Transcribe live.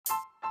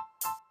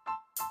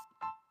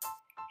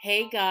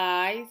Hey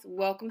guys,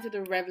 welcome to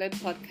the RevLed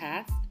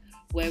podcast,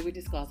 where we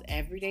discuss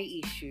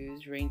everyday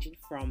issues ranging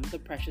from the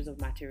pressures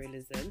of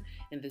materialism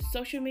in the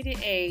social media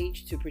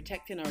age to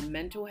protecting our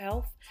mental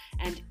health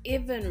and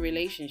even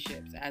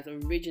relationships as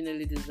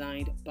originally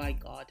designed by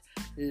God.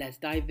 Let's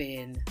dive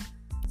in.